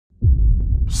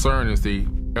CERN is the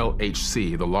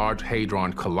LHC, the Large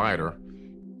Hadron Collider.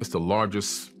 It's the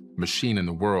largest machine in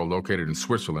the world, located in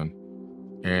Switzerland,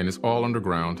 and it's all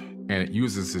underground, and it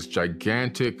uses this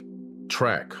gigantic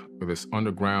track with this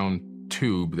underground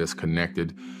tube that's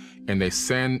connected, and they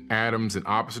send atoms in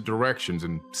opposite directions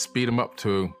and speed them up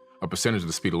to a percentage of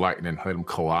the speed of light and then let them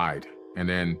collide. And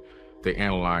then they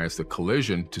analyze the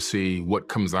collision to see what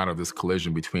comes out of this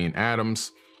collision between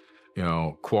atoms, you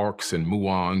know, quarks and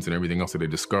muons and everything else that they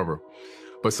discover.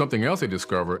 But something else they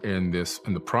discover in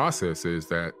the process is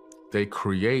that they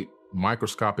create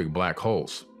microscopic black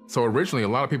holes. So originally, a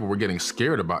lot of people were getting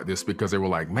scared about this because they were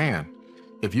like, man,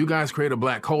 if you guys create a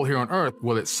black hole here on Earth,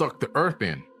 will it suck the Earth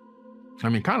in? I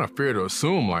mean, kind of fair to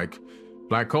assume, like,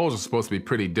 black holes are supposed to be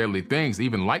pretty deadly things.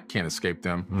 Even light can't escape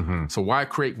them. So why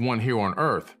create one here on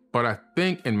Earth? But I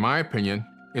think, in my opinion,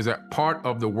 is that part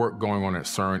of the work going on at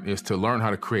CERN is to learn how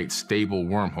to create stable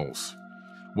wormholes.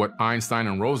 What Einstein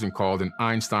and Rosen called an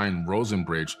Einstein-Rosen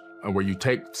bridge, where you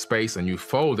take space and you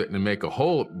fold it and make a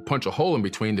hole, punch a hole in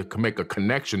between to make a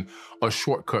connection, a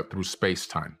shortcut through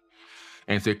space-time.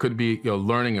 And so it could be, you know,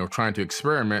 learning or trying to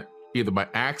experiment, either by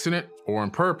accident or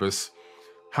on purpose,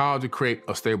 how to create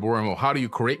a stable wormhole. How do you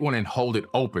create one and hold it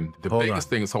open? The biggest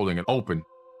thing is holding it open.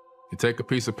 You take a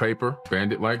piece of paper,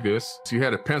 bend it like this. So you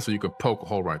had a pencil, you could poke a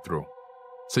hole right through.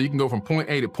 So you can go from point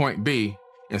A to point B.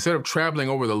 Instead of traveling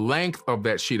over the length of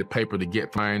that sheet of paper to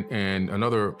get mine, and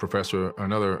another professor,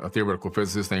 a theoretical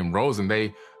physicist named Rosen,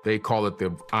 they call it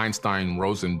the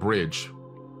Einstein-Rosen bridge,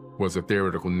 was a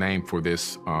theoretical name for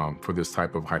this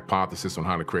type of hypothesis on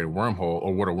how to create a wormhole,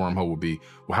 or what a wormhole would be,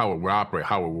 how it would operate,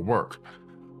 how it would work.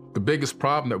 The biggest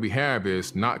problem that we have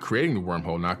is not creating the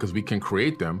wormhole now, because we can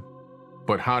create them,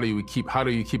 but how do you keep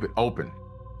it open?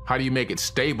 How do you make it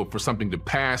stable for something to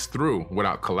pass through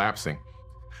without collapsing?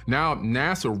 Now,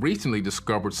 NASA recently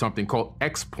discovered something called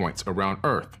X points around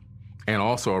Earth and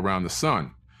also around the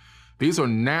sun. These are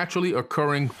naturally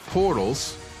occurring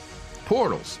portals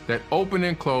that open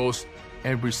and close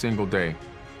every single day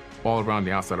all around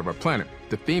the outside of our planet.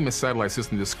 The Themis satellite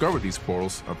system discovered these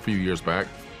portals a few years back,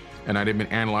 and they've been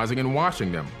analyzing and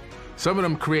watching them. Some of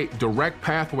them create direct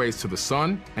pathways to the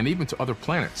sun and even to other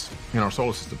planets in our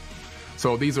solar system.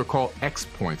 So these are called X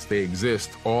points. They exist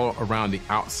all around the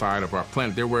outside of our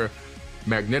planet. They're where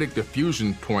magnetic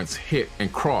diffusion points hit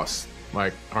and cross,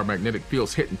 like our magnetic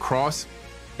fields hit and cross.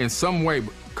 In some way,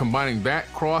 combining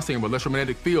that crossing of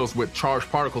electromagnetic fields with charged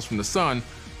particles from the sun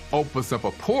opens up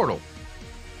a portal.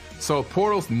 So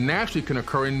portals naturally can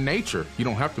occur in nature. You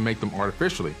don't have to make them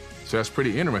artificially. So that's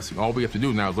pretty interesting. All we have to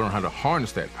do now is learn how to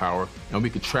harness that power, and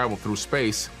we can travel through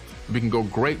space. We can go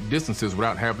great distances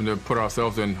without having to put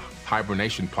ourselves in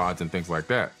hibernation pods and things like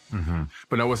that.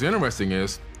 But now what's interesting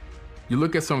is, you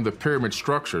look at some of the pyramid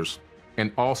structures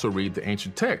and also read the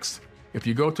ancient texts. If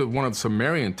you go to one of the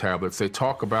Sumerian tablets, they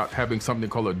talk about having something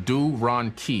called a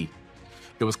Du-Ran key.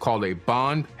 It was called a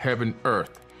bond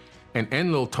heaven-earth. And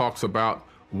Enlil talks about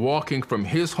walking from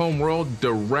his home world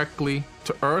directly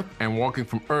to Earth and walking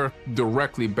from Earth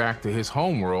directly back to his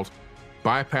home world,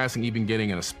 bypassing even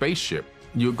getting in a spaceship.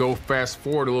 You go fast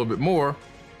forward a little bit more,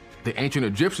 the ancient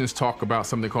Egyptians talk about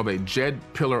something called a Jed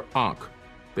pillar Ankh.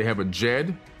 They have a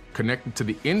Jed connected to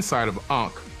the inside of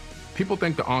Ankh. People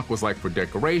think the Ankh was like for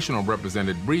decoration or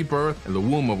represented rebirth and the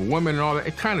womb of a woman and all that.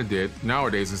 It kind of did.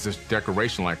 Nowadays, it's just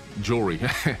decoration like jewelry.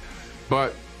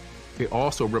 But it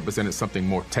also represented something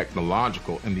more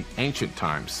technological in the ancient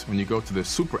times. When you go to the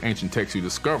super ancient texts, you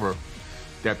discover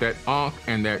that Ankh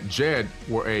and that Jed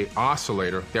were an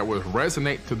oscillator that would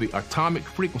resonate to the atomic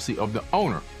frequency of the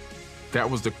owner. That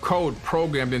was the code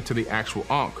programmed into the actual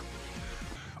Ankh.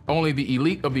 Only the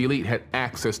elite of the elite had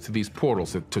access to these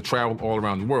portals to travel all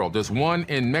around the world. There's one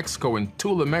in Mexico, in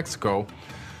Tula, Mexico,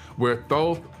 where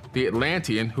Thoth, the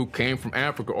Atlantean, who came from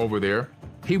Africa over there,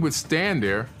 he would stand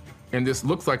there, and this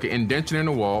looks like an indentation in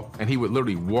the wall, and he would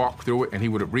literally walk through it, and he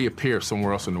would reappear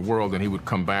somewhere else in the world, and he would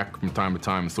come back from time to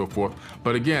time and so forth.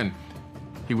 But again,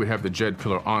 he would have the Jed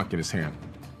pillar Ankh in his hand.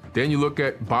 Then you look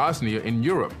at Bosnia in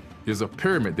Europe. There's a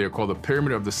pyramid there called the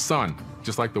Pyramid of the Sun.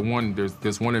 Just like the one,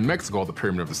 there's one in Mexico called the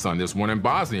Pyramid of the Sun. There's one in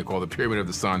Bosnia called the Pyramid of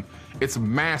the Sun. It's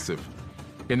massive.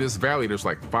 In this valley, there's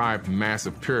like 5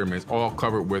 massive pyramids, all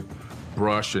covered with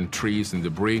brush and trees and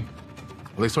debris.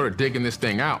 They started digging this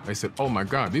thing out. They said, oh my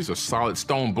God, these are solid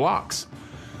stone blocks.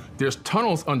 There's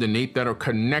tunnels underneath that are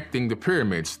connecting the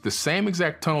pyramids, the same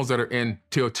exact tunnels that are in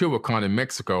Teotihuacan in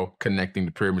Mexico, connecting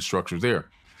the pyramid structures there.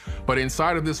 But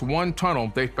inside of this one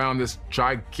tunnel, they found this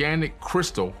gigantic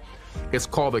crystal. It's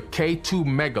called the K2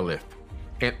 megalith.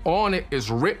 And on it is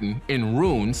written in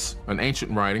runes, an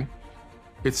ancient writing.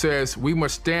 It says, we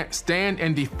must stand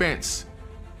in defense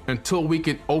until we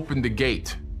can open the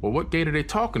gate. Well, what gate are they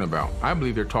talking about? I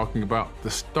believe they're talking about the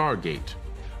Stargate.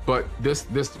 But this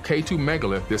K2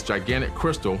 megalith, this gigantic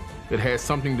crystal, it has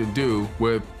something to do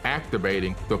with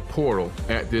activating the portal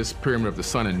at this Pyramid of the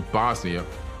Sun in Bosnia,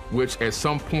 which at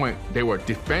some point they were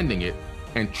defending it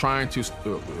and trying to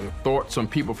thwart some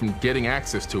people from getting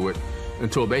access to it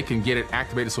until they can get it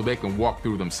activated so they can walk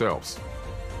through themselves.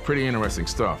 Pretty interesting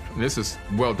stuff. And this is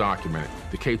well documented,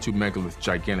 the K2 megalith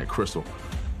gigantic crystal.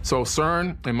 So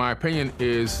CERN, in my opinion,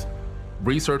 is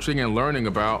researching and learning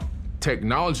about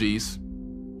technologies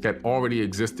that already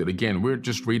existed. Again, we're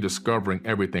just rediscovering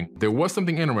everything. There was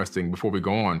something interesting before we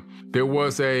go on. There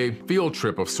was a field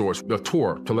trip of sorts, a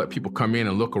tour to let people come in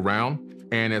and look around.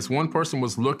 And as one person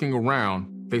was looking around,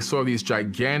 they saw these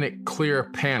gigantic clear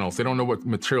panels. They don't know what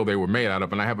material they were made out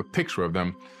of, and I have a picture of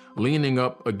them leaning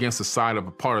up against the side of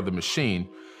a part of the machine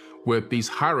with these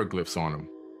hieroglyphs on them.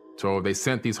 So they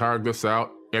sent these hieroglyphs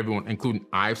out. Everyone, including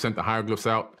I've sent the hieroglyphs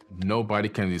out. Nobody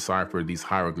can decipher these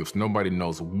hieroglyphs. Nobody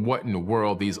knows what in the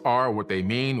world these are, what they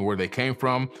mean, where they came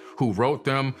from, who wrote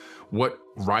them, what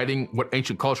writing, what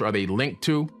ancient culture are they linked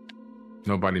to?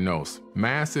 Nobody knows.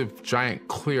 Massive, giant,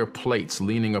 clear plates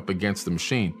leaning up against the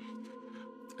machine.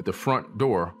 At the front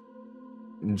door,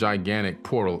 gigantic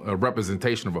portal, a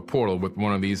representation of a portal with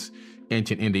one of these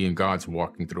ancient Indian gods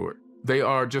walking through it. They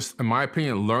are just, in my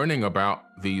opinion, learning about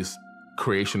these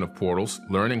creation of portals,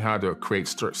 learning how to create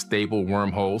stable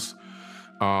wormholes,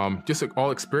 just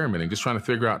all experimenting, just trying to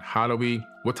figure out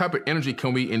what type of energy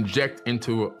can we inject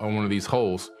into one of these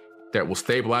holes that will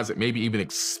stabilize it, maybe even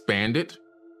expand it,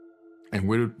 and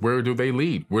where do they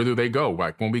lead? Where do they go?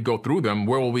 Like when we go through them,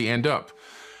 where will we end up?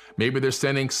 Maybe they're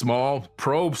sending small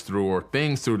probes through or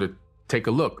things through to take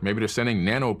a look. Maybe they're sending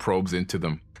nano probes into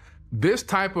them. This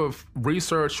type of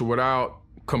research without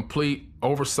complete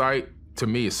oversight, to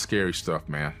me, is scary stuff,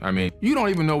 man. I mean, you don't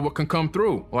even know what can come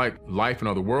through, like life in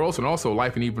other worlds and also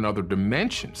life in even other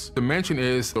dimensions. Dimension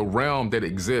is the realm that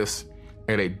exists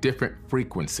at a different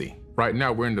frequency. Right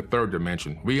now, we're in the third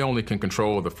dimension. We only can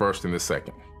control the first and the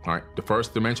second, all right? The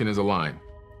first dimension is a line.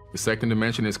 The second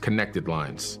dimension is connected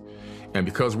lines. And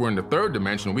because we're in the third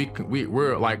dimension,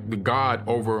 we're like the God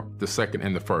over the second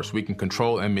and the first. We can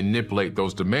control and manipulate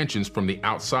those dimensions from the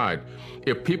outside.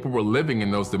 If people were living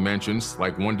in those dimensions,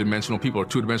 like one-dimensional people or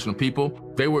two-dimensional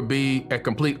people, they would be at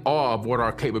complete awe of what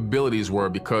our capabilities were,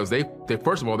 because they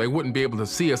first of all, they wouldn't be able to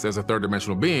see us as a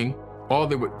third-dimensional being. All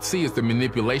they would see is the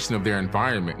manipulation of their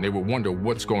environment, and they would wonder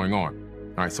what's going on.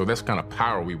 All right, so that's the kind of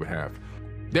power we would have.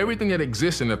 Everything that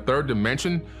exists in the third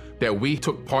dimension that we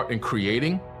took part in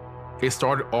creating, it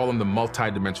started all on the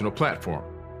multi-dimensional platform.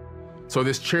 So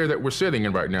this chair that we're sitting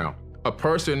in right now, a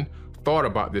person thought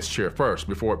about this chair first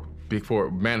before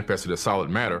it manifested as solid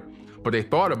matter, but they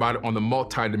thought about it on the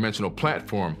multi-dimensional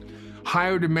platform,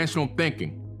 higher dimensional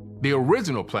thinking, the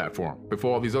original platform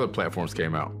before all these other platforms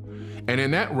came out. And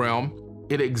in that realm,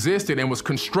 it existed and was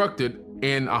constructed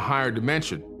in a higher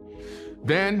dimension.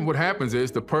 Then what happens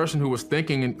is the person who was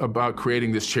thinking about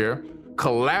creating this chair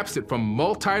collapsed it from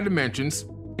multi-dimensions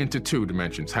into two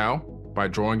dimensions. How? By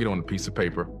drawing it on a piece of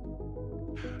paper.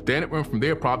 Then it went from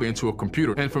there probably into a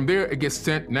computer. And from there it gets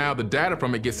sent, now the data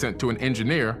from it gets sent to an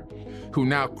engineer who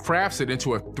now crafts it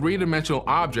into a three-dimensional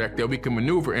object that we can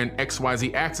maneuver in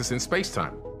XYZ axis in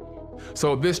space-time.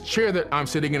 So this chair that I'm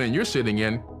sitting in and you're sitting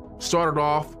in started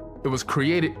off, it was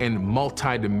created in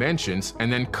multi-dimensions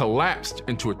and then collapsed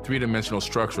into a three-dimensional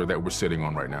structure that we're sitting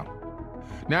on right now.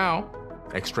 Now,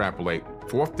 extrapolate,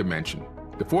 fourth dimension.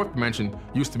 The fourth dimension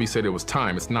used to be said it was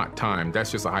time. It's not time.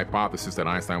 That's just a hypothesis that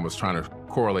Einstein was trying to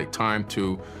correlate time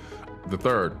to the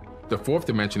third. The fourth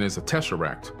dimension is a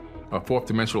tesseract, a fourth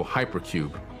dimensional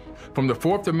hypercube. From the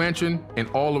fourth dimension and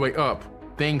all the way up,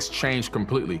 things change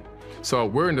completely. So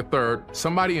we're in the third.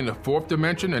 Somebody in the fourth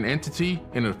dimension, an entity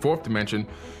in the fourth dimension,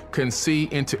 can see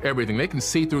into everything. They can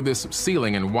see through this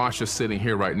ceiling and watch us sitting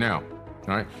here right now,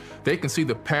 all right? They can see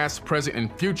the past, present,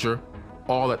 and future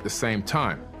all at the same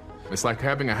time. It's like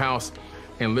having a house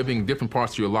and living different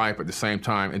parts of your life at the same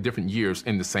time in different years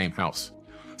in the same house.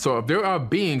 So if there are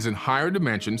beings in higher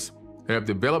dimensions that have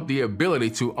developed the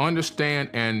ability to understand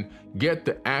and get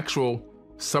the actual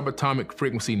subatomic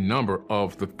frequency number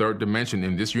of the third dimension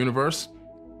in this universe,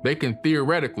 they can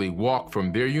theoretically walk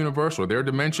from their universe or their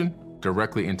dimension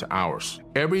directly into ours.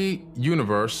 Every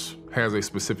universe has a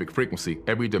specific frequency.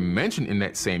 Every dimension in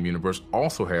that same universe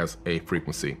also has a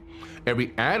frequency.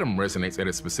 Every atom resonates at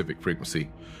a specific frequency.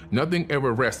 Nothing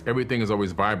ever rests, everything is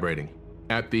always vibrating.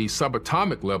 At the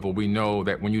subatomic level, we know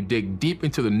that when you dig deep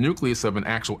into the nucleus of an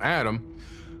actual atom,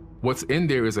 what's in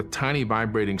there is a tiny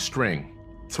vibrating string.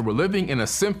 So we're living in a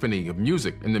symphony of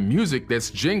music, and the music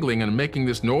that's jingling and making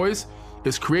this noise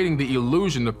is creating the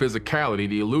illusion of physicality,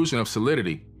 the illusion of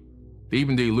solidity,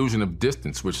 even the illusion of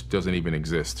distance, which doesn't even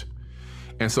exist.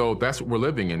 And so that's what we're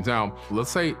living in. Now, let's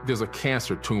say there's a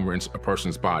cancer tumor in a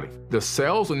person's body. The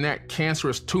cells in that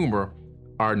cancerous tumor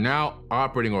are now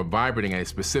operating or vibrating at a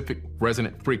specific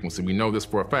resonant frequency. We know this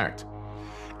for a fact.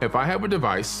 If I have a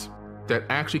device that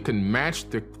actually can match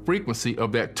the frequency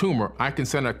of that tumor, I can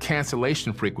send a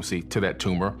cancellation frequency to that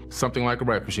tumor, something like a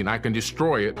red machine. I can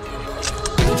destroy it.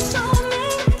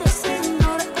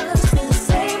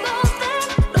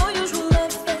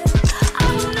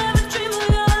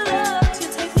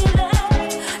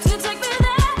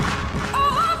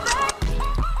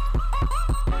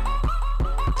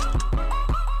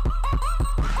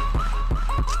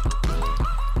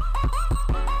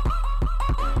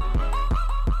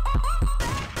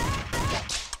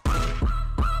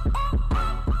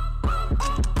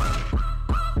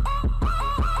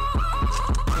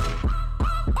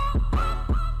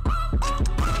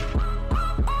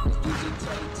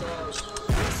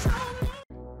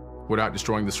 Without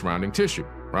destroying the surrounding tissue,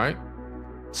 right?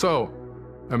 So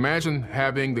imagine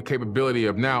having the capability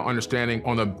of now understanding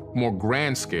on a more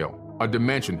grand scale, a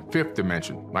dimension, fifth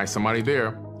dimension, like somebody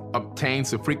there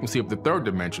obtains the frequency of the third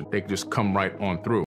dimension. They can just come right on through.